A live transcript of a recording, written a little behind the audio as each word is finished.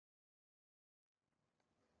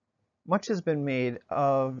Much has been made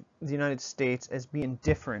of the United States as being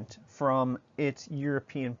different from its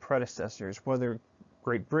European predecessors, whether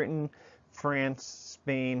Great Britain, France,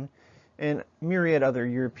 Spain, and myriad other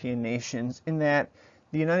European nations, in that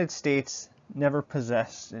the United States never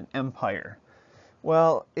possessed an empire.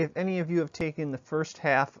 Well, if any of you have taken the first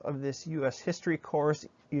half of this U.S. history course,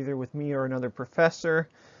 either with me or another professor,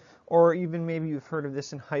 or even maybe you've heard of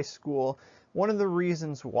this in high school, one of the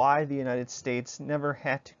reasons why the United States never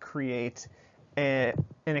had to create an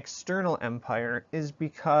external empire is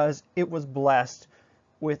because it was blessed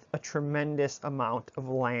with a tremendous amount of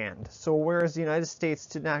land. So whereas the United States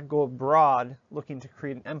did not go abroad looking to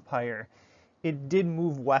create an empire, it did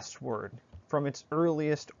move westward from its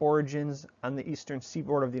earliest origins on the eastern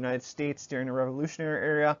seaboard of the United States during the Revolutionary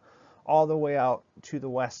era all the way out to the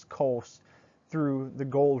west coast through the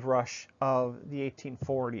gold rush of the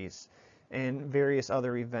 1840s and various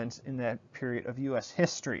other events in that period of U.S.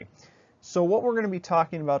 history. So what we're going to be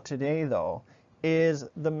talking about today, though, is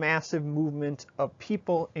the massive movement of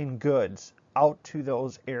people and goods out to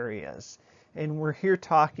those areas. And we're here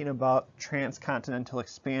talking about transcontinental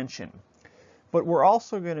expansion. But we're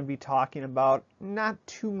also going to be talking about, not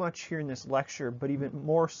too much here in this lecture, but even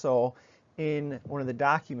more so in one of the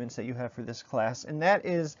documents that you have for this class, and that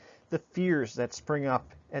is the fears that spring up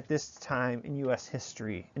at this time in U.S.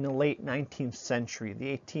 history in the late 19th century,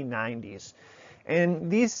 the 1890s. And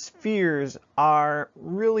these fears are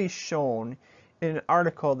really shown in an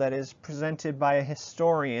article that is presented by a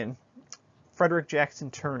historian, Frederick Jackson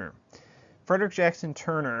Turner. Frederick Jackson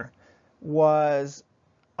Turner was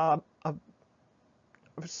a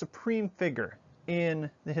supreme figure in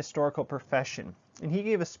the historical profession. And he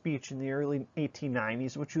gave a speech in the early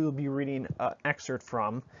 1890s, which we will be reading an excerpt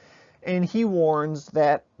from. And he warns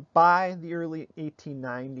that by the early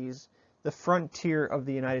 1890s, the frontier of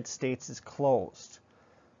the United States is closed.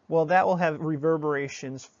 Well, that will have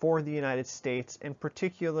reverberations for the United States, and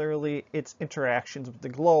particularly its interactions with the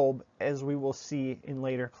globe, as we will see in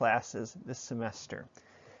later classes this semester.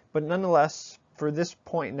 But nonetheless, for this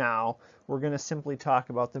point now, we're going to simply talk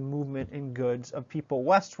about the movement in goods of people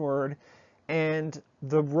westward and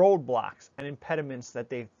the roadblocks and impediments that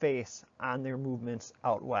they face on their movements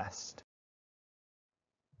out west.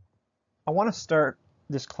 I want to start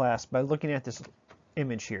this class by looking at this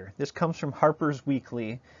image here. This comes from Harper's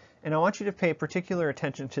Weekly, and I want you to pay particular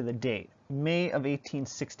attention to the date, May of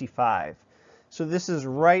 1865. So this is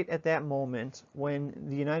right at that moment when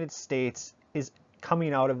the United States is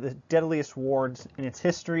coming out of the deadliest wars in its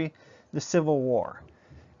history, the Civil War.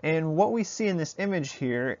 And what we see in this image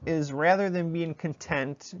here is, rather than being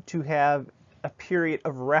content to have a period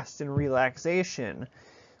of rest and relaxation,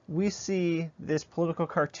 we see this political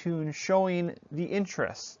cartoon showing the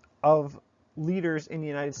interests of leaders in the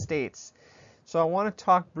United States. So I want to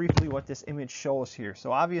talk briefly what this image shows here.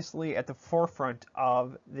 So obviously at the forefront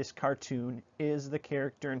of this cartoon is the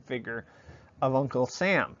character and figure of Uncle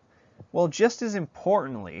Sam. Well, just as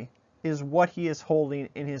importantly is what he is holding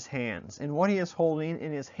in his hands. And what he is holding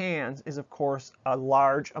in his hands is, of course, a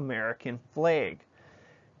large American flag.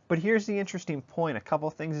 But here's the interesting point, a couple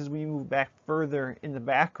things as we move back further in the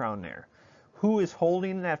background there. Who is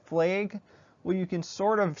holding that flag? Well, you can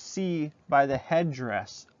sort of see by the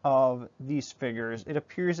headdress of these figures, it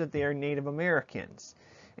appears that they are Native Americans.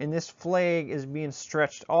 And this flag is being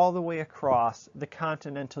stretched all the way across the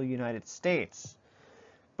continental United States.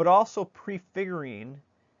 But also prefiguring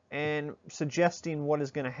and suggesting what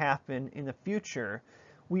is going to happen in the future,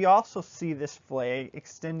 we also see this flag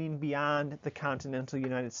extending beyond the continental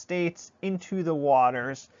United States into the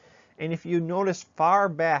waters. And if you notice far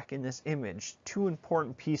back in this image, two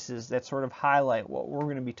important pieces that sort of highlight what we're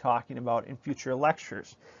going to be talking about in future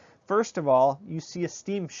lectures. First of all, you see a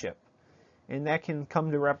steamship, and that can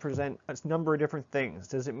come to represent a number of different things.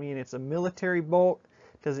 Does it mean it's a military boat?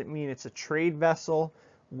 Does it mean it's a trade vessel?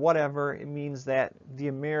 Whatever, it means that the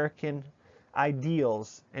American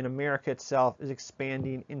ideals and America itself is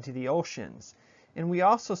expanding into the oceans. And we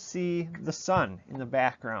also see the sun in the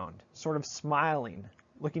background, sort of smiling,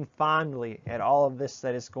 looking fondly at all of this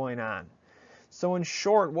that is going on. So in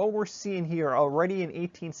short, what we're seeing here already in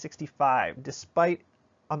 1865, despite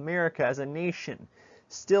America as a nation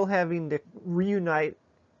still having to reunite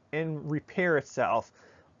and repair itself,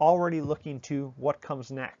 already looking to what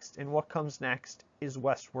comes next. And what comes next is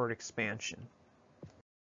westward expansion.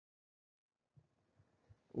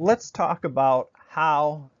 Let's talk about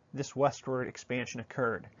how this westward expansion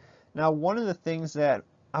occurred. Now, one of the things that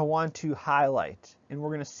I want to highlight, and we're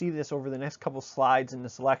going to see this over the next couple slides in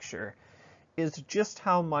this lecture, is just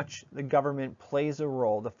how much the government plays a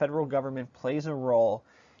role, the federal government plays a role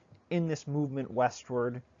in this movement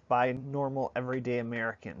westward by normal everyday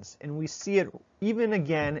Americans. And we see it even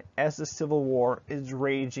again as the Civil War is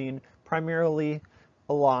raging primarily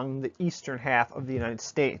along the eastern half of the United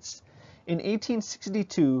States. In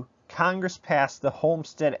 1862, Congress passed the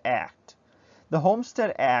Homestead Act. The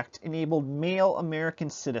Homestead Act enabled male American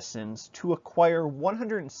citizens to acquire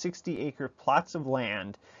 160-acre plots of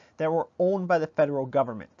land that were owned by the federal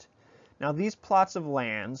government. Now, these plots of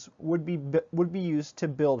lands would be used to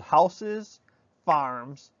build houses,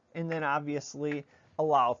 farms, and then obviously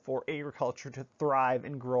allow for agriculture to thrive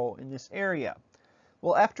and grow in this area.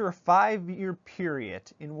 Well, after a 5-year period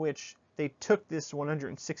in which they took this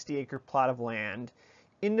 160-acre plot of land,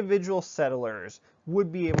 individual settlers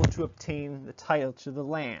would be able to obtain the title to the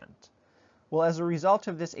land. Well, as a result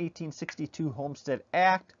of this 1862 Homestead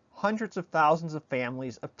Act, hundreds of thousands of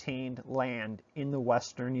families obtained land in the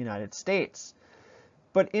western United States.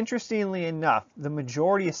 But interestingly enough, the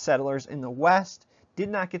majority of settlers in the West did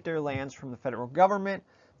not get their lands from the federal government,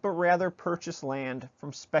 but rather purchased land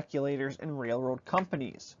from speculators and railroad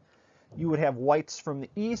companies. You would have whites from the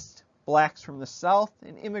East, blacks from the South,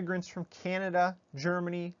 and immigrants from Canada,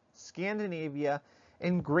 Germany, Scandinavia,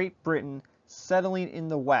 and Great Britain settling in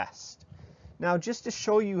the West. Now, just to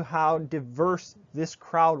show you how diverse this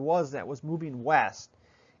crowd was that was moving west,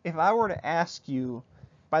 if I were to ask you,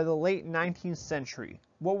 by the late 19th century,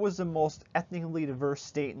 what was the most ethnically diverse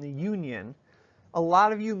state in the Union, a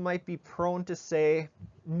lot of you might be prone to say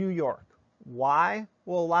New York. Why?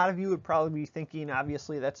 Well, a lot of you would probably be thinking,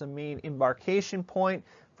 obviously, that's a main embarkation point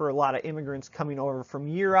for a lot of immigrants coming over from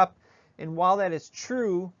Europe. And while that is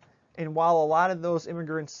true, and while a lot of those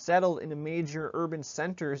immigrants settled in major urban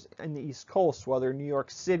centers in the East Coast, whether New York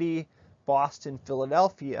City, Boston,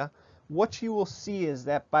 Philadelphia, what you will see is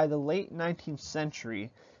that by the late 19th century,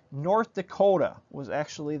 North Dakota was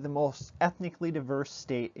actually the most ethnically diverse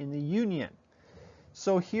state in the Union.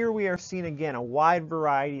 So here we are seeing again a wide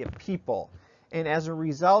variety of people. And as a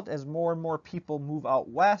result, as more and more people move out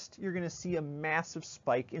west, you're going to see a massive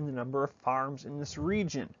spike in the number of farms in this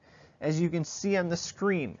region. As you can see on the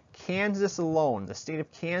screen, Kansas alone, the state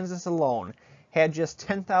of Kansas alone, had just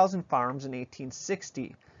 10,000 farms in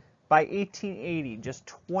 1860. By 1880, just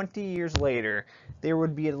 20 years later, there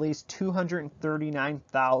would be at least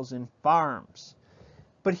 239,000 farms.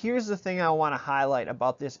 But here's the thing I want to highlight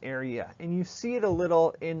about this area, and you see it a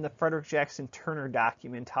little in the Frederick Jackson Turner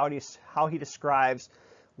document, how he describes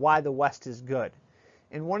why the West is good.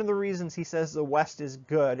 And one of the reasons he says the West is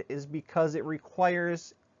good is because it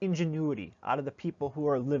requires ingenuity out of the people who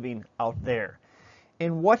are living out there.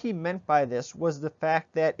 And what he meant by this was the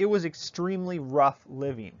fact that it was extremely rough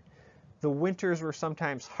living. The winters were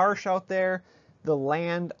sometimes harsh out there. The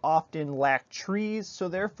land often lacked trees, so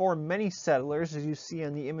therefore many settlers, as you see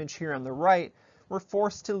on the image here on the right, were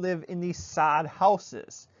forced to live in these sod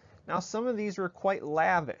houses. Now, some of these were quite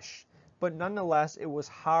lavish, but nonetheless it was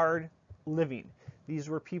hard living. These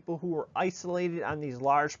were people who were isolated on these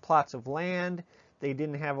large plots of land. They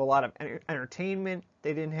didn't have a lot of entertainment.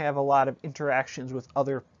 They didn't have a lot of interactions with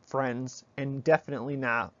other friends, and definitely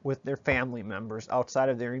not with their family members outside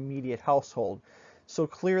of their immediate household. So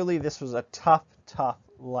clearly this was a tough, tough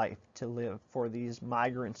life to live for these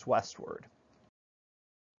migrants westward.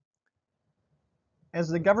 As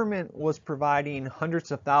the government was providing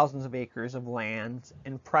hundreds of thousands of acres of land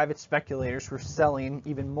and private speculators were selling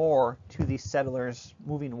even more to these settlers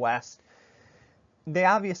moving west, they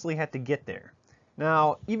obviously had to get there.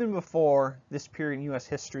 Now, even before this period in U.S.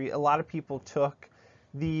 history, a lot of people took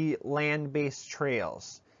the land-based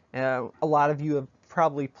trails. A lot of you have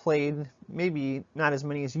probably played, maybe not as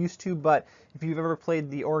many as used to, but if you've ever played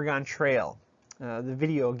the Oregon Trail, the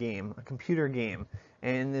video game, a computer game,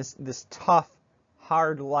 and this tough,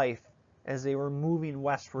 hard life as they were moving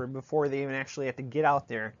westward before they even actually had to get out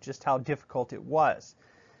there, just how difficult it was.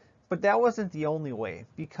 But that wasn't the only way,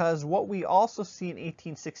 because what we also see in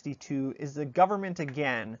 1862 is the government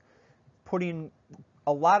again putting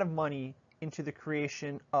a lot of money into the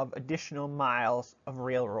creation of additional miles of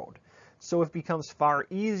railroad. So it becomes far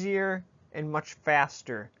easier and much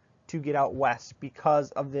faster to get out west because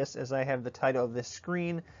of this, as I have the title of this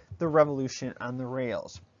screen, the Revolution on the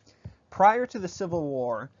Rails. Prior to the Civil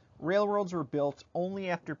War, railroads were built only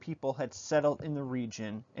after people had settled in the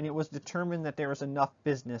region, and it was determined that there was enough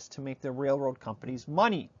business to make the railroad companies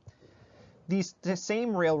money. The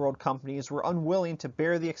same railroad companies were unwilling to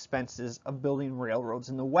bear the expenses of building railroads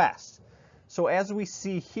in the West. So as we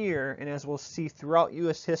see here, and as we'll see throughout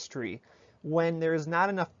U.S. history, when there is not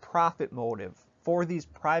enough profit motive for these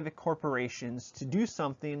private corporations to do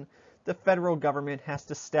something, the federal government has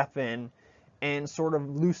to step in and sort of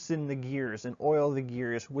loosen the gears and oil the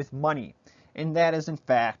gears with money. And that is in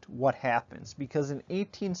fact what happens, because in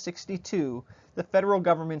 1862 the federal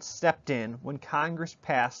government stepped in when Congress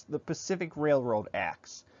passed the Pacific Railroad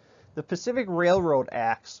Acts. The Pacific Railroad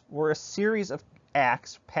Acts were a series of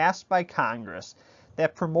acts passed by Congress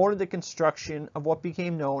that promoted the construction of what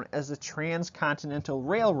became known as the Transcontinental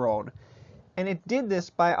Railroad, and it did this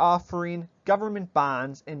by offering government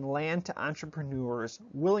bonds and land to entrepreneurs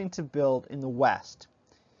willing to build in the West.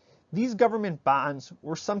 These government bonds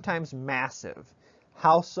were sometimes massive.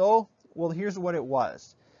 How so? Well, here's what it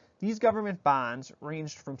was. These government bonds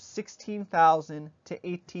ranged from $16,000 to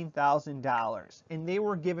 $18,000, and they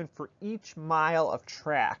were given for each mile of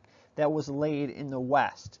track that was laid in the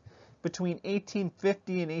West. Between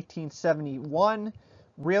 1850 and 1871,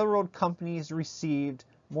 railroad companies received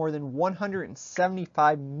more than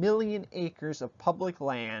 175 million acres of public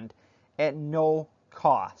land at no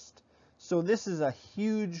cost. So this is a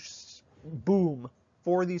huge boom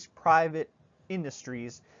for these private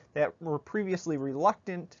industries that were previously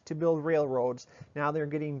reluctant to build railroads. Now they're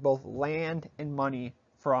getting both land and money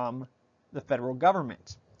from the federal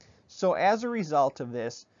government. So as a result of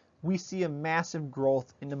this, we see a massive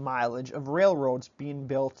growth in the mileage of railroads being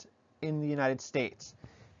built in the United States.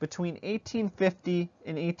 Between 1850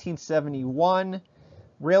 and 1871,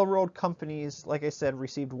 railroad companies, like I said,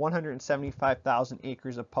 received 175,000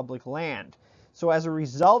 acres of public land. So as a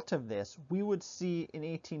result of this, we would see in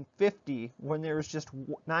 1850, when there was just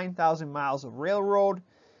 9,000 miles of railroad,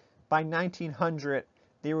 by 1900,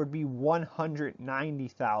 there would be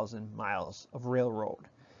 190,000 miles of railroad.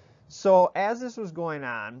 So as this was going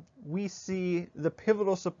on, we see the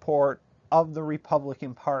pivotal support of the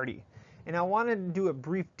Republican Party. And I wanted to do a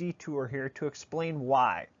brief detour here to explain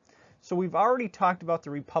why. So we've already talked about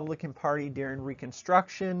the Republican Party during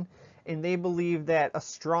Reconstruction, and they believed that a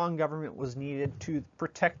strong government was needed to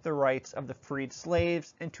protect the rights of the freed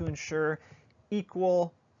slaves and to ensure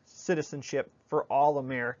equal citizenship for all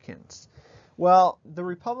Americans. Well, the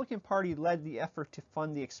Republican Party led the effort to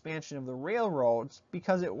fund the expansion of the railroads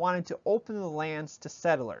because it wanted to open the lands to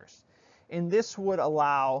settlers. And this would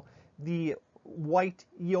allow the white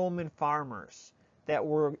yeoman farmers that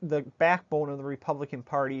were the backbone of the Republican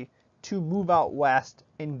Party to move out west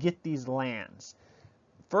and get these lands.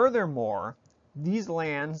 Furthermore, these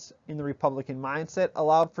lands in the Republican mindset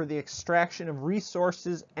allowed for the extraction of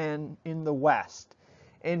resources in the West.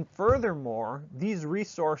 And furthermore, these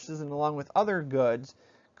resources, and along with other goods,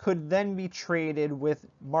 could then be traded with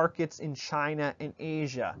markets in China and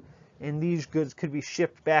Asia. And these goods could be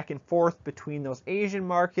shipped back and forth between those Asian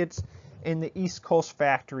markets and the East Coast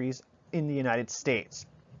factories in the United States.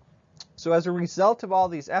 So as a result of all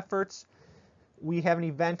these efforts, we have an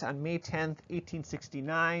event on May 10th,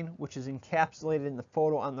 1869, which is encapsulated in the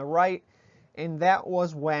photo on the right, and that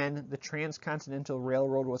was when the Transcontinental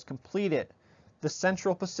Railroad was completed. The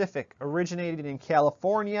Central Pacific, originated in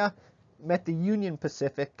California, met the Union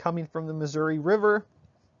Pacific coming from the Missouri River,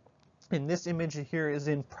 and this image here is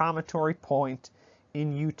in Promontory Point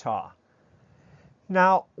in Utah.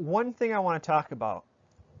 Now, one thing I want to talk about,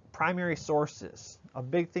 primary sources. A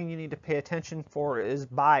big thing you need to pay attention for is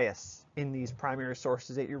bias in these primary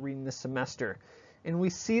sources that you're reading this semester. And we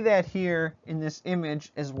see that here in this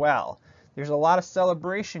image as well. There's a lot of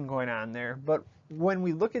celebration going on there, but when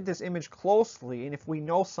we look at this image closely, and if we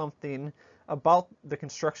know something about the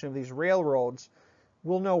construction of these railroads,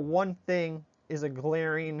 we'll know one thing is a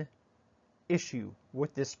glaring issue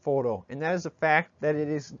with this photo, and that is the fact that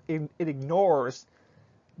it ignores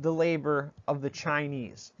the labor of the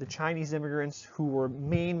Chinese immigrants who were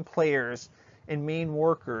main players and main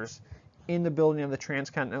workers in the building of the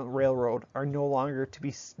Transcontinental Railroad are nowhere to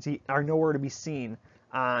be seen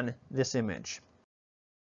on this image.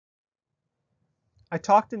 I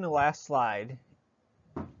talked in the last slide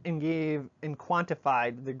and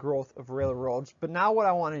quantified the growth of railroads, but now what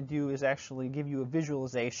I want to do is actually give you a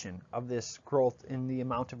visualization of this growth in the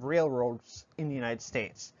amount of railroads in the United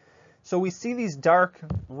States. So we see these dark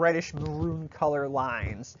reddish maroon color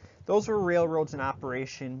lines. Those were railroads in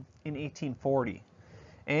operation in 1840.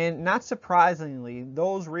 And not surprisingly,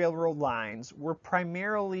 those railroad lines were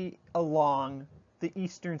primarily along the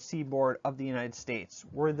eastern seaboard of the United States,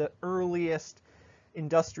 where the earliest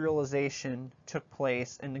industrialization took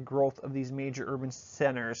place and the growth of these major urban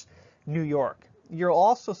centers, New York. You'll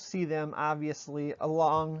also see them obviously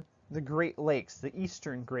along the Great Lakes, the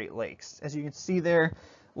eastern Great Lakes. As you can see there,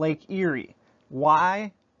 Lake Erie.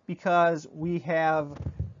 Why? Because we have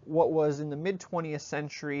what was in the mid-20th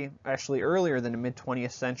century, actually earlier than the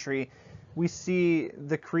mid-20th century, we see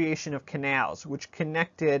the creation of canals, which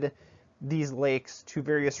connected these lakes to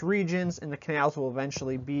various regions, and the canals will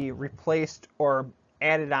eventually be replaced or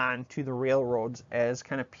added on to the railroads as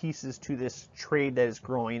kind of pieces to this trade that is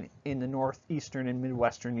growing in the northeastern and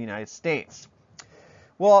midwestern United States.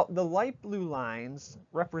 Well, the light blue lines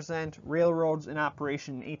represent railroads in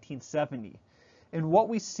operation in 1870. And what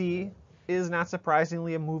we see is, not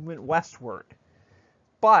surprisingly, a movement westward.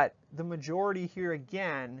 But the majority here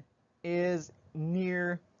again is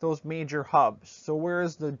near those major hubs. So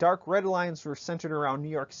whereas the dark red lines were centered around New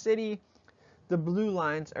York City, the blue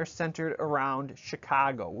lines are centered around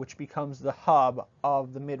Chicago, which becomes the hub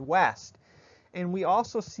of the Midwest. And we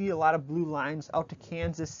also see a lot of blue lines out to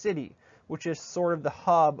Kansas City, which is sort of the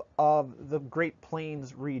hub of the Great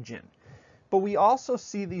Plains region. But we also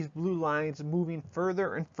see these blue lines moving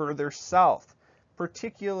further and further south,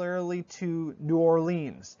 particularly to New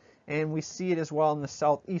Orleans. And we see it as well in the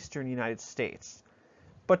southeastern United States.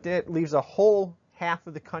 But that leaves a whole half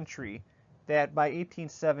of the country that by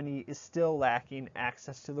 1870 is still lacking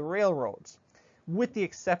access to the railroads, with the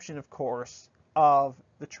exception, of course, of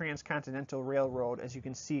the Transcontinental Railroad, as you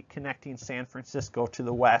can see, connecting San Francisco to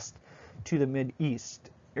the west, to the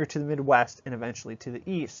Midwest, and eventually to the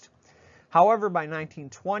east. However, by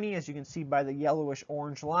 1920, as you can see by the yellowish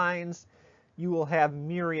orange lines, you will have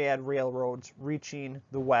myriad railroads reaching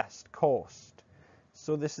the west coast.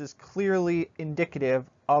 So this is clearly indicative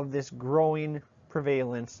of this growing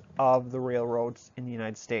prevalence of the railroads in the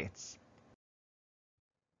United States.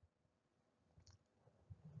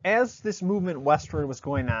 As this movement westward was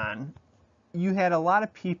going on, you had a lot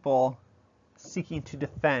of people seeking to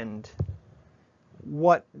defend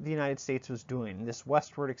what the United States was doing, this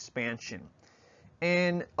westward expansion.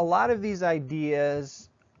 And a lot of these ideas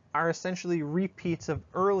are essentially repeats of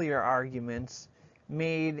earlier arguments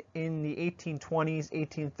made in the 1820s,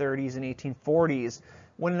 1830s, and 1840s,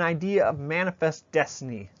 when an idea of manifest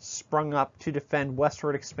destiny sprung up to defend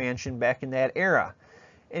westward expansion back in that era.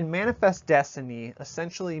 And manifest destiny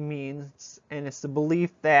essentially means, and it's the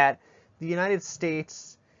belief that the United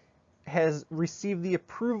States has received the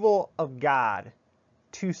approval of God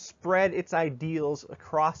to spread its ideals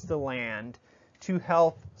across the land to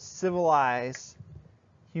help civilize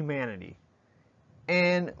humanity.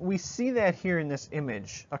 And we see that here in this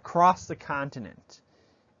image across the continent.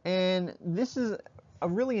 And this is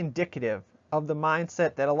really indicative of the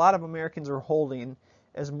mindset that a lot of Americans are holding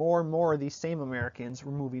as more and more of these same Americans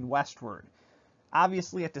were moving westward.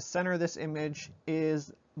 Obviously, at the center of this image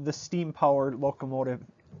is the steam-powered locomotive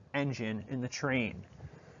engine in the train.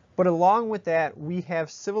 But along with that, we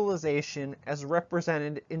have civilization as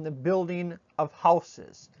represented in the building of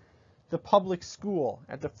houses, the public school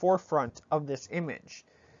at the forefront of this image.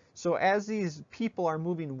 So as these people are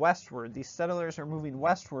moving westward, these settlers are moving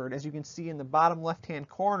westward, as you can see in the bottom left-hand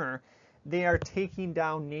corner, they are taking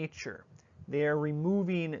down nature. They are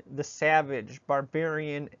removing the savage,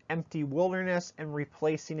 barbarian, empty wilderness and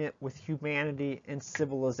replacing it with humanity and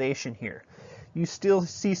civilization here. You still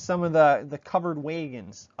see some of the covered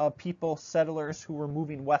wagons of people, settlers who were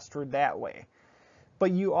moving westward that way.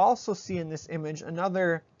 But you also see in this image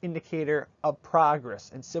another indicator of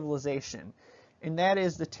progress and civilization, and that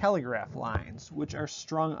is the telegraph lines, which are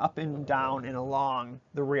strung up and down and along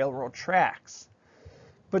the railroad tracks.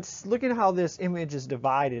 But look at how this image is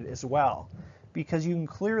divided as well, because you can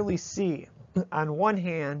clearly see on one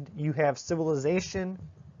hand you have civilization,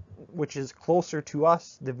 which is closer to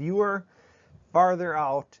us, the viewer. Farther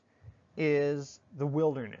out is the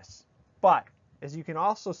wilderness. But as you can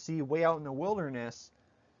also see way out in the wilderness,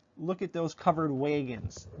 look at those covered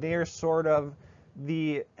wagons. They are sort of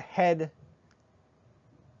the head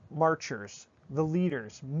marchers, the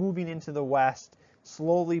leaders moving into the west,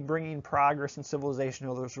 slowly bringing progress and civilization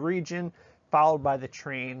to those regions, followed by the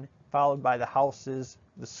train, followed by the houses,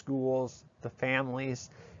 the schools, the families,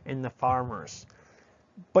 and the farmers.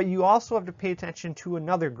 But you also have to pay attention to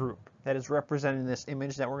another group that is represented in this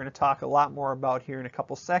image that we're going to talk a lot more about here in a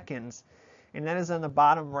couple seconds, and that is on the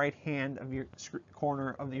bottom right hand of your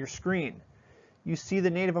corner of your screen. You see the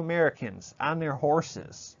Native Americans on their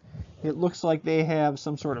horses. It looks like they have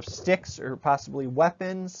some sort of sticks or possibly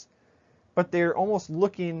weapons, but they're almost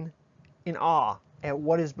looking in awe at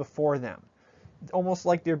what is before them, almost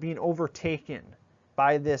like they're being overtaken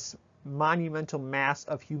by this monumental mass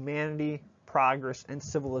of humanity, progress, and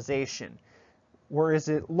civilization, whereas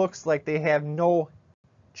it looks like they have no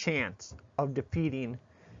chance of defeating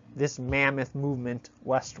this mammoth movement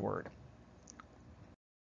westward.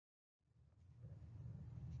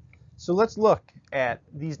 So let's look at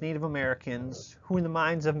these Native Americans who, in the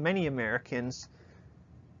minds of many Americans,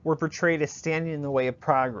 were portrayed as standing in the way of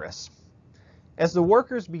progress. As the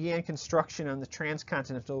workers began construction on the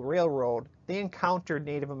Transcontinental Railroad, they encountered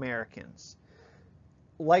Native Americans.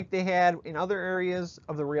 Like they had in other areas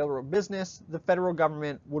of the railroad business, the federal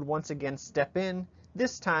government would once again step in,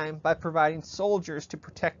 this time by providing soldiers to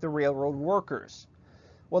protect the railroad workers.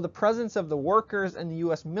 While the presence of the workers and the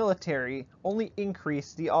U.S. military only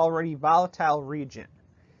increased the already volatile region.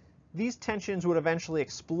 These tensions would eventually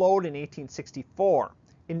explode in 1864.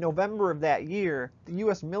 In November of that year, the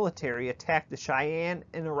U.S. military attacked the Cheyenne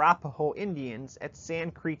and Arapaho Indians at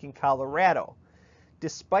Sand Creek in Colorado,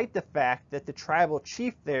 despite the fact that the tribal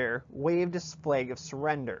chief there waved his flag of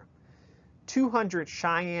surrender. 200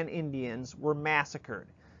 Cheyenne Indians were massacred,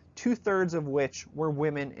 2/3 of which were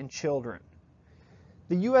women and children.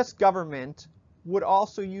 The U.S. government would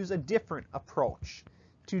also use a different approach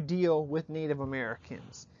to deal with Native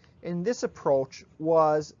Americans. And this approach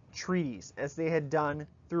was treaties, as they had done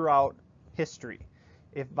throughout history.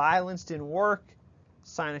 If violence didn't work,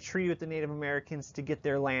 sign a treaty with the Native Americans to get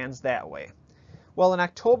their lands that way. Well, in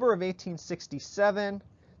October of 1867,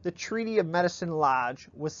 the Treaty of Medicine Lodge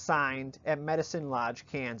was signed at Medicine Lodge,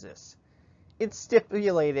 Kansas. It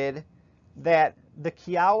stipulated that the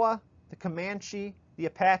Kiowa, the Comanche, the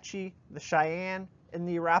Apache, the Cheyenne, and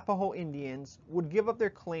the Arapaho Indians would give up their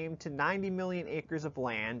claim to 90 million acres of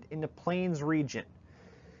land in the Plains region.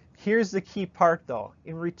 Here's the key part though.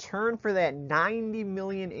 In return for that 90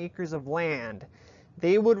 million acres of land,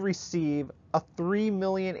 they would receive a 3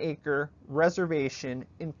 million acre reservation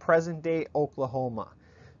in present-day Oklahoma.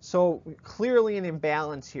 So clearly an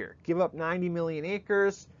imbalance here. Give up 90 million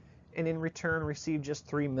acres and in return receive just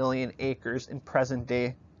 3 million acres in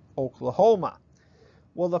present-day Oklahoma.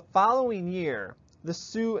 Well, the following year, the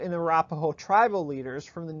Sioux and Arapaho tribal leaders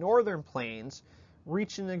from the northern plains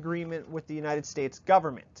reached an agreement with the United States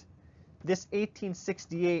government. This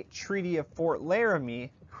 1868 Treaty of Fort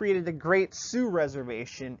Laramie created a great Sioux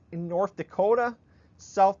reservation in North Dakota,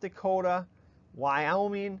 South Dakota,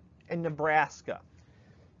 Wyoming, and Nebraska.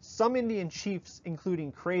 Some Indian chiefs,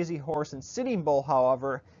 including Crazy Horse and Sitting Bull,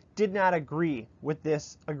 however, did not agree with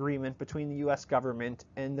this agreement between the U.S. government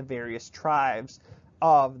and the various tribes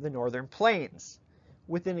of the Northern Plains.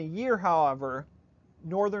 Within a year, however,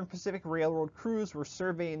 Northern Pacific Railroad crews were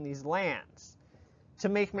surveying these lands. To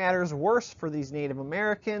make matters worse for these Native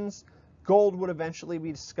Americans, gold would eventually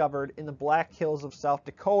be discovered in the Black Hills of South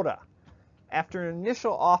Dakota. After an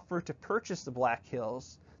initial offer to purchase the Black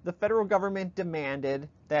Hills, the federal government demanded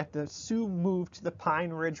that the Sioux move to the Pine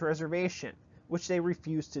Ridge Reservation, which they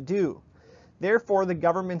refused to do. Therefore, the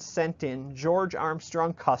government sent in George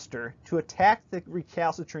Armstrong Custer to attack the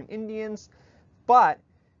recalcitrant Indians, but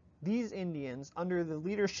these Indians, under the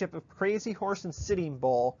leadership of Crazy Horse and Sitting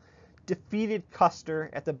Bull, defeated Custer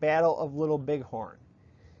at the Battle of Little Bighorn.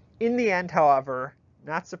 In the end, however,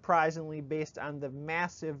 not surprisingly, based on the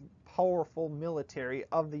massive, powerful military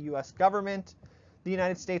of the U.S. government, the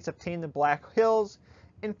United States obtained the Black Hills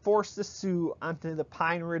and forced the Sioux onto the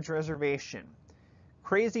Pine Ridge Reservation.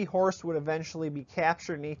 Crazy Horse would eventually be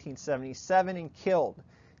captured in 1877 and killed.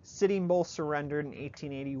 Sitting Bull surrendered in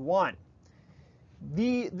 1881.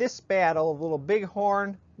 This battle of Little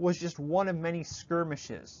Bighorn was just one of many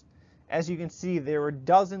skirmishes. As you can see, there were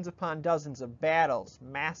dozens upon dozens of battles,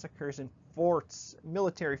 massacres, and forts,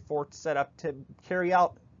 military forts set up to carry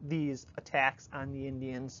out these attacks on the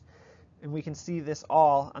Indians. And we can see this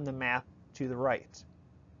all on the map to the right.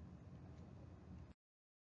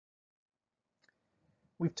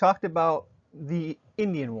 We've talked about the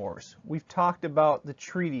Indian Wars. We've talked about the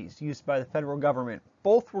treaties used by the federal government.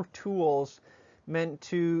 Both were tools meant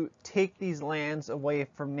to take these lands away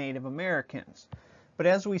from Native Americans. But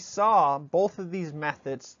as we saw, both of these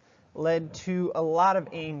methods led to a lot of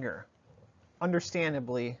anger,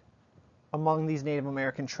 understandably, among these Native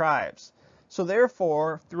American tribes. So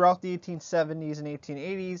therefore, throughout the 1870s and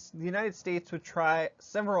 1880s, the United States would try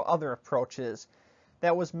several other approaches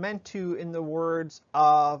that was meant to, in the words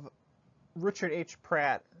of Richard H.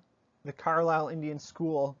 Pratt, the Carlisle Indian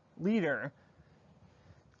School leader,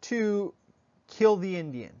 to kill the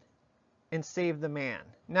Indian and save the man.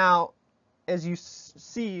 Now, as you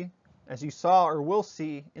saw or will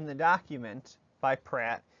see in the document by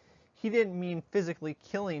Pratt, he didn't mean physically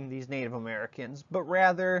killing these Native Americans, but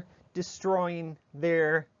rather destroying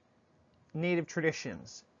their native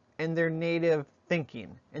traditions and their native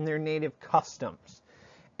thinking and their native customs.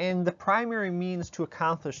 And the primary means to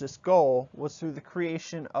accomplish this goal was through the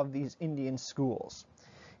creation of these Indian schools.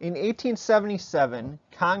 In 1877,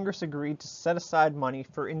 Congress agreed to set aside money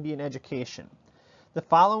for Indian education. The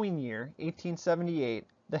following year, 1878,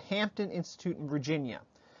 the Hampton Institute in Virginia,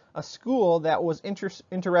 a school that was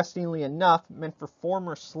interestingly enough meant for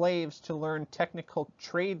former slaves to learn technical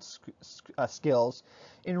trade skills,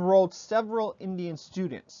 enrolled several Indian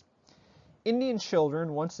students. Indian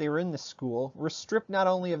children, once they were in the school, were stripped not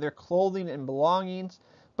only of their clothing and belongings,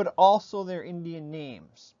 but also their Indian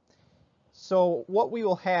names. So what we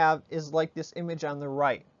will have is like this image on the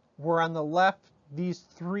right, where on the left, these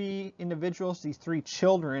three individuals, these three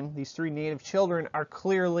children, these three Native children are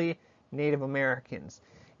clearly Native Americans.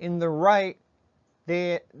 In the right,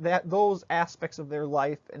 those aspects of their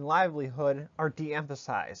life and livelihood are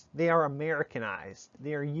de-emphasized. They are Americanized.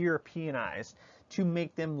 They are Europeanized to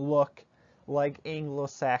make them look like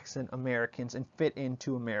Anglo-Saxon Americans and fit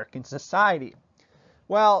into American society.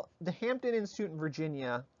 Well, the Hampton Institute in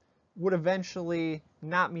Virginia would eventually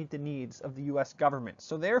not meet the needs of the U.S. government.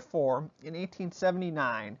 So therefore, in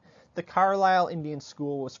 1879, the Carlisle Indian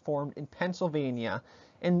School was formed in Pennsylvania,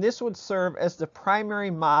 and this would serve as the primary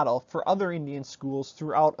model for other Indian schools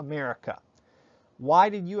throughout America. Why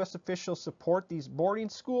did U.S. officials support these boarding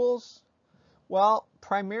schools? Well,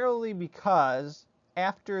 primarily because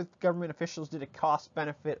after government officials did a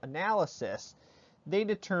cost-benefit analysis, they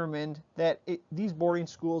determined that these boarding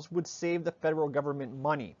schools would save the federal government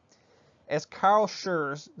money. As Carl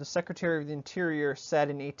Schurz, the Secretary of the Interior, said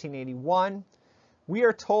in 1881, "We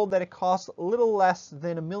are told that it costs little less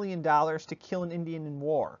than $1 million to kill an Indian in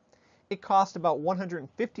war. It costs about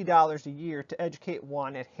 $150 a year to educate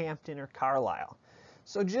one at Hampton or Carlisle."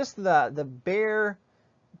 So just the bare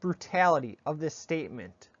brutality of this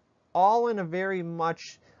statement, all in a very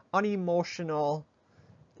much unemotional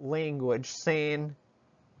language, saying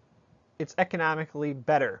it's economically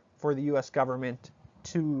better for the U.S. government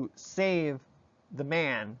to save the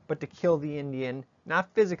man, but to kill the Indian, not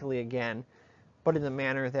physically again, but in the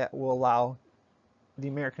manner that will allow the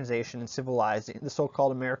Americanization and civilizing, the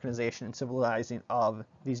so-called Americanization and civilizing of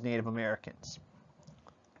these Native Americans.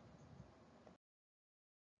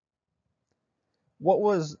 What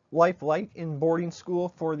was life like in boarding school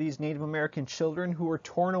for these Native American children who were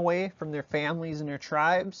torn away from their families and their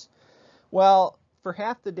tribes? Well, for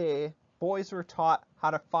half the day, boys were taught how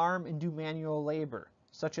to farm and do manual labor,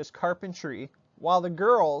 such as carpentry, while the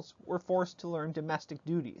girls were forced to learn domestic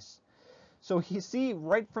duties. So you see,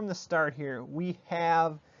 right from the start here, we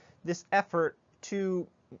have this effort to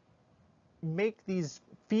make these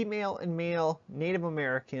female and male Native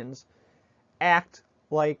Americans act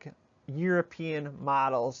like European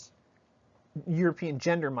models, European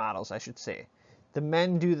gender models, I should say. The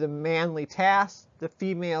men do the manly tasks, the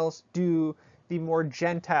females do the more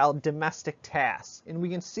gentile domestic tasks. And we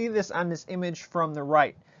can see this on this image from the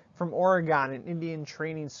right, from Oregon, an Indian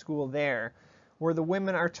training school there, where the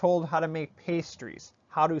women are told how to make pastries,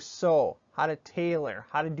 how to sew, how to tailor,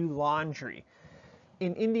 how to do laundry.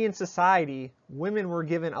 In Indian society, women were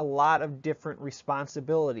given a lot of different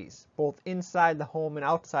responsibilities, both inside the home and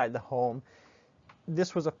outside the home.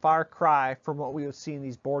 This was a far cry from what we would see in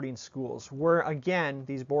these boarding schools, where again,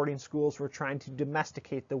 these boarding schools were trying to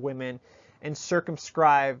domesticate the women and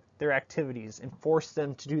circumscribe their activities and force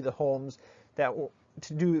them to do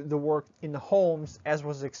to do the work in the homes as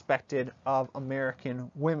was expected of American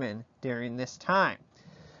women during this time.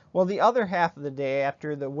 Well, the other half of the day,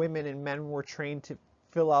 after the women and men were trained to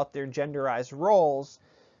fill out their genderized roles,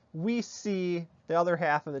 we see the other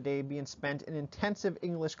half of the day being spent in intensive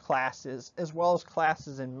English classes, as well as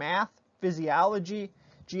classes in math, physiology,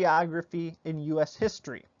 geography, and U.S.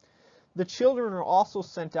 history. The children were also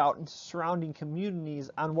sent out into surrounding communities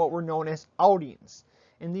on what were known as outings,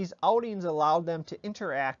 and these outings allowed them to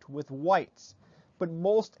interact with whites, but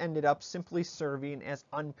most ended up simply serving as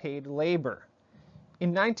unpaid labor. In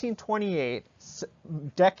 1928,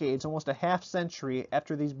 decades, almost a half century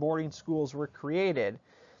after these boarding schools were created,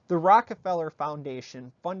 the Rockefeller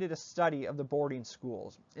Foundation funded a study of the boarding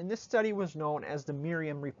schools, and this study was known as the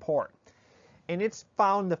Merriam Report. And it's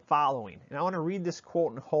found the following, and I want to read this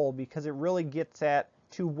quote in whole because it really gets at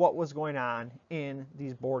to what was going on in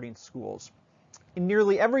these boarding schools. In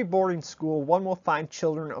nearly every boarding school, one will find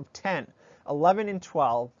children of 10, 11, and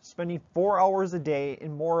 12 spending 4 hours a day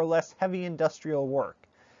in more or less heavy industrial work,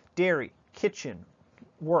 dairy, kitchen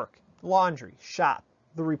work, laundry, shop,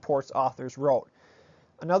 the report's authors wrote.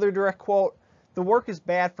 Another direct quote, "The work is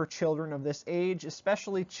bad for children of this age,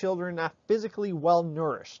 especially children not physically well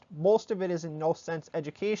nourished. Most of it is in no sense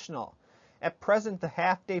educational. At present, the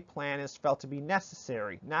half-day plan is felt to be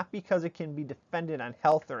necessary, not because it can be defended on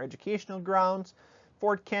health or educational grounds,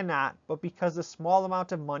 for it cannot, but because the small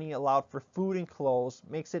amount of money allowed for food and clothes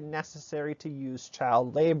makes it necessary to use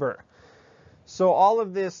child labor." So all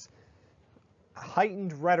of this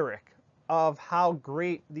heightened rhetoric of how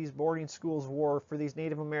great these boarding schools were for these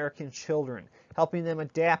Native American children, helping them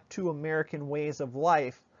adapt to American ways of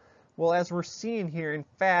life. Well, as we're seeing here, in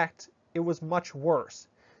fact, it was much worse.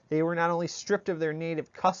 They were not only stripped of their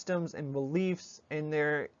native customs and beliefs and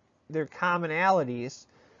their commonalities,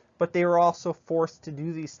 but they were also forced to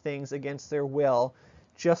do these things against their will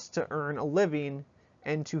just to earn a living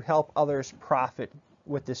and to help others profit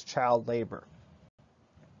with this child labor.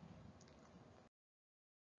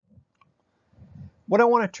 What I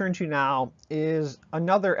want to turn to now is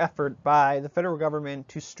another effort by the federal government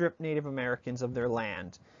to strip Native Americans of their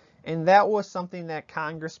land. And that was something that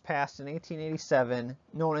Congress passed in 1887,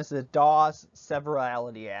 known as the Dawes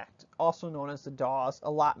Severalty Act, also known as the Dawes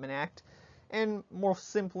Allotment Act, and more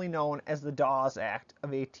simply known as the Dawes Act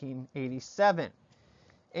of 1887.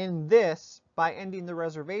 And this, by ending the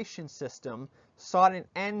reservation system, sought an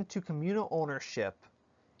end to communal ownership.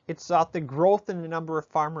 It sought the growth in the number of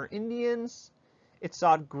farmer Indians. It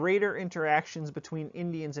sought greater interactions between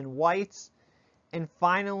Indians and whites. And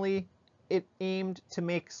finally, it aimed to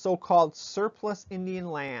make so-called surplus Indian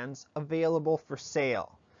lands available for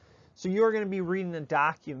sale. So you're going to be reading a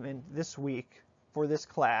document this week for this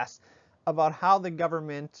class about how the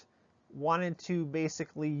government wanted to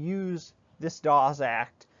basically use this Dawes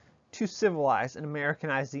Act to civilize and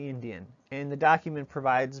Americanize the Indian. And the document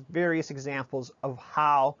provides various examples of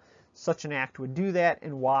how such an act would do that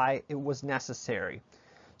and why it was necessary.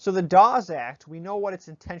 So the Dawes Act, we know what its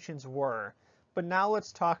intentions were, but now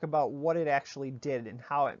let's talk about what it actually did and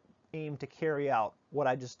how it aimed to carry out what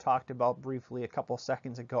I just talked about briefly a couple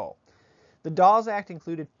seconds ago. The Dawes Act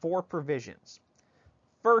included 4 provisions.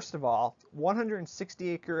 First of all,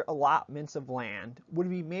 160-acre allotments of land would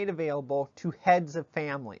be made available to heads of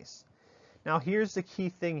families. Now here's the key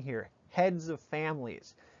thing here, heads of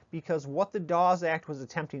families, because what the Dawes Act was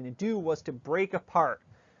attempting to do was to break apart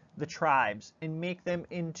the tribes and make them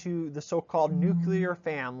into the so-called nuclear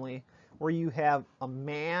family, where you have a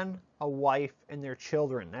man, a wife, and their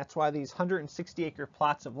children. That's why these 160-acre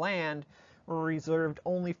plots of land were reserved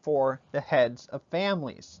only for the heads of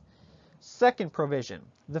families. Second provision,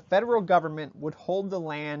 the federal government would hold the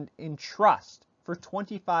land in trust for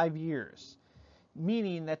 25 years,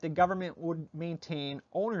 meaning that the government would maintain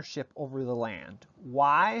ownership over the land.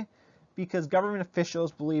 Why? Because government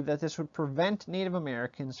officials believed that this would prevent Native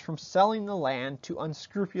Americans from selling the land to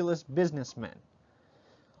unscrupulous businessmen.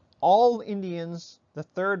 All Indians, the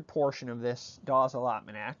third portion of this Dawes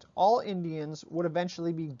Allotment Act, all Indians would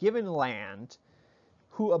eventually be given land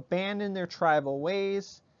who abandoned their tribal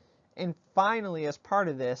ways, and finally, as part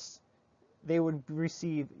of this, they would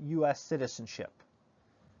receive U.S. citizenship.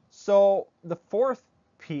 So the fourth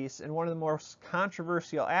piece, and one of the most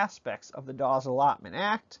controversial aspects of the Dawes Allotment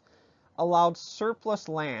Act, allowed surplus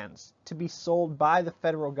lands to be sold by the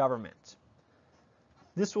federal government.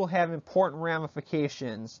 This will have important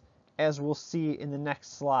ramifications, as we'll see in the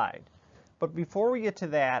next slide. But before we get to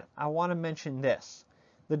that, I want to mention this.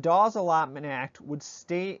 The Dawes Allotment Act would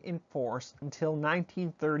stay in force until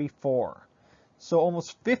 1934. So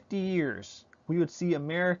almost 50 years, we would see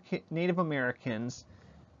Native Americans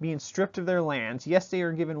being stripped of their lands. Yes, they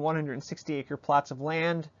are given 160-acre plots of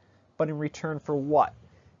land, but in return for what?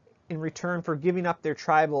 In return for giving up their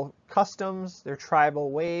tribal customs, their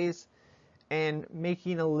tribal ways, and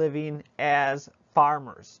making a living as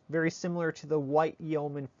farmers, very similar to the white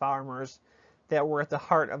yeoman farmers that were at the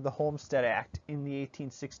heart of the Homestead Act in the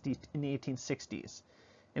 1860s.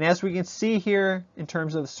 And as we can see here, in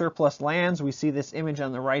terms of the surplus lands, we see this image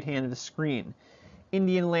on the right hand of the screen.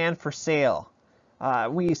 Indian land for sale.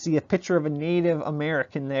 We see a picture of a Native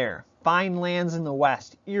American there. Fine lands in the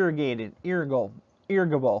west, irrigated,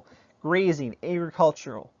 irrigable, grazing,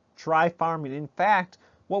 agricultural, dry farming. In fact,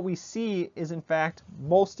 what we see is, in fact,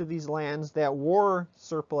 most of these lands that were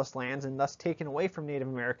surplus lands and thus taken away from Native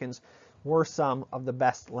Americans were some of the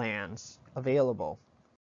best lands available.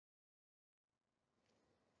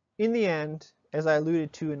 In the end, as I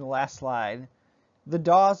alluded to in the last slide, the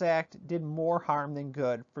Dawes Act did more harm than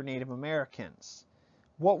good for Native Americans.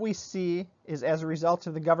 What we see is, as a result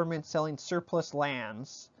of the government selling surplus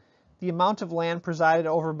lands, the amount of land presided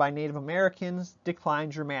over by Native Americans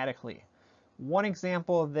declined dramatically. One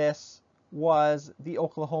example of this was the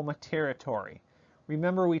Oklahoma Territory.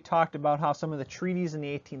 Remember, we talked about how some of the treaties in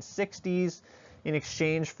the 1860s, in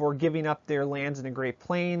exchange for giving up their lands in the Great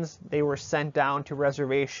Plains, they were sent down to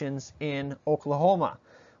reservations in Oklahoma.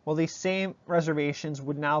 Well, these same reservations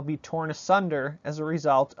would now be torn asunder as a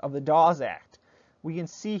result of the Dawes Act. We can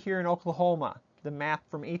see here in Oklahoma the map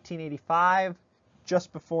from 1885,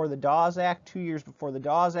 just before the Dawes Act, 2 years before the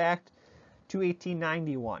Dawes Act, to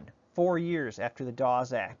 1891, 4 years after the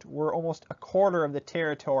Dawes Act, where almost a quarter of the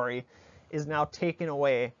territory is now taken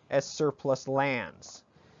away as surplus lands.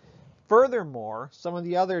 Furthermore, some of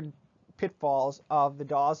the other pitfalls of the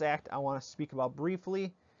Dawes Act I want to speak about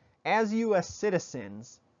briefly. As U.S.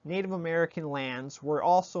 citizens, Native American lands were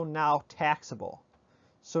also now taxable.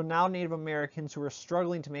 So now Native Americans who are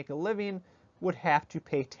struggling to make a living would have to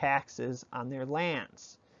pay taxes on their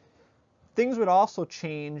lands. Things would also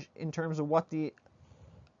change in terms of what the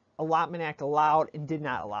Allotment Act allowed and did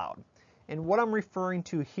not allow. And what I'm referring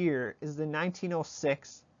to here is the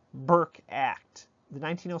 1906 Burke Act. The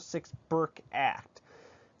 1906 Burke Act.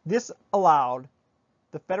 This allowed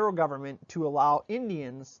the federal government to allow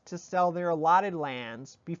Indians to sell their allotted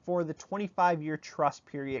lands before the 25-year trust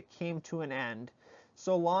period came to an end,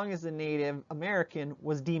 so long as the Native American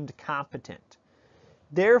was deemed competent.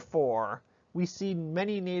 Therefore, we see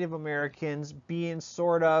many Native Americans being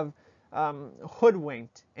sort of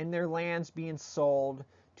hoodwinked and their lands being sold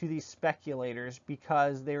to these speculators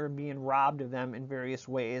because they were being robbed of them in various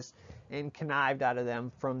ways and connived out of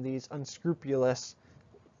them from these unscrupulous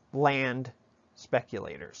land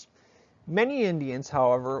speculators. Many Indians,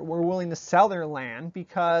 however, were willing to sell their land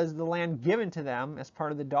because the land given to them as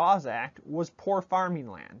part of the Dawes Act was poor farming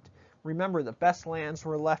land. Remember, the best lands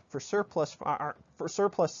were left for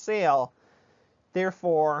surplus sale.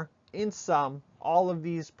 Therefore, in sum, all of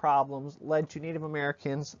these problems led to Native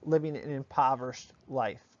Americans living an impoverished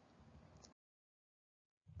life.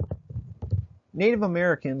 Native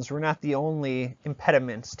Americans were not the only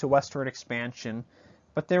impediments to westward expansion,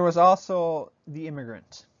 but there was also the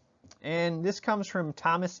immigrant. And this comes from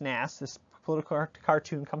Thomas Nast. This political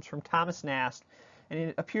cartoon comes from Thomas Nast, and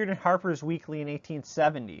it appeared in Harper's Weekly in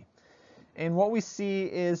 1870. And what we see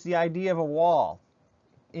is the idea of a wall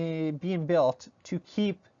being built to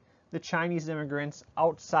keep the Chinese immigrants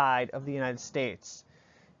outside of the United States.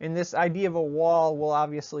 And this idea of a wall will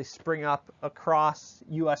obviously spring up across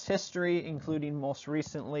U.S. history, including most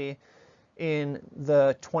recently in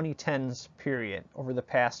the 2010s period over the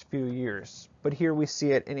past few years. But here we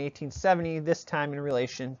see it in 1870, this time in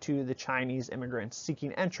relation to the Chinese immigrants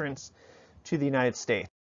seeking entrance to the United States.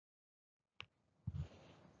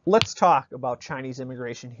 Let's talk about Chinese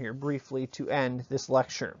immigration here briefly to end this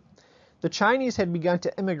lecture. The Chinese had begun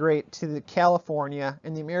to immigrate to California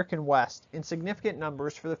and the American West in significant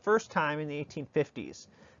numbers for the first time in the 1850s,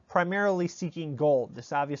 primarily seeking gold.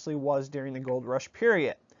 This obviously was during the gold rush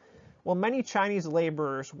period. Well, many Chinese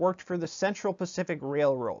laborers worked for the Central Pacific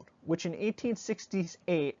Railroad, which in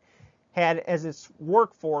 1868 had as its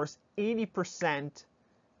workforce 80%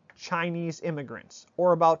 Chinese immigrants,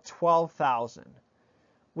 or about 12,000.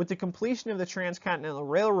 With the completion of the Transcontinental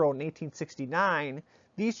Railroad in 1869,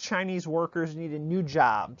 these Chinese workers needed new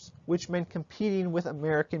jobs, which meant competing with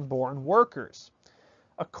American-born workers.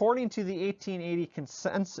 According to the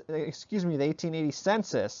 1880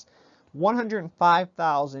 census,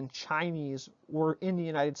 105,000 Chinese were in the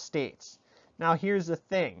United States. Now here's the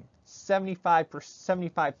thing,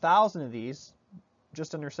 75,000 of these,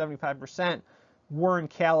 just under 75%, were in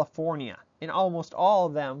California, and almost all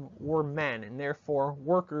of them were men, and therefore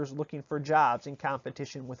workers looking for jobs in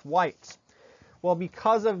competition with whites. Well,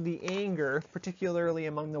 because of the anger, particularly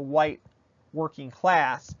among the white working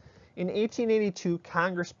class, in 1882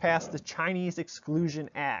 Congress passed the Chinese Exclusion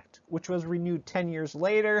Act, which was renewed 10 years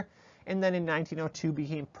later, and then in 1902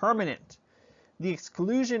 became permanent. The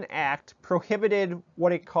Exclusion Act prohibited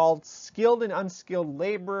what it called skilled and unskilled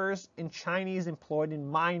laborers and Chinese employed in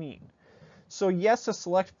mining. So yes, a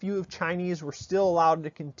select few of Chinese were still allowed to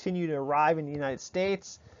continue to arrive in the United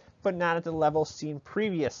States, but not at the level seen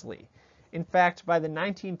previously. In fact, by the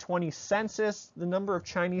 1920 census, the number of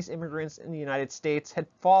Chinese immigrants in the United States had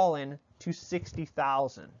fallen to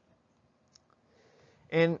 60,000.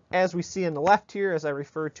 And as we see on the left here, as I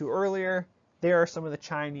referred to earlier, there are some of the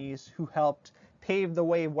Chinese who helped pave the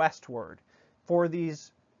way westward for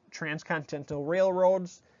these transcontinental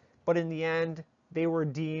railroads, but in the end, they were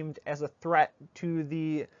deemed as a threat to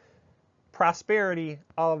the prosperity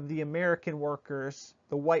of the American workers,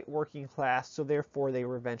 the white working class, so therefore they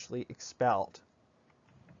were eventually expelled.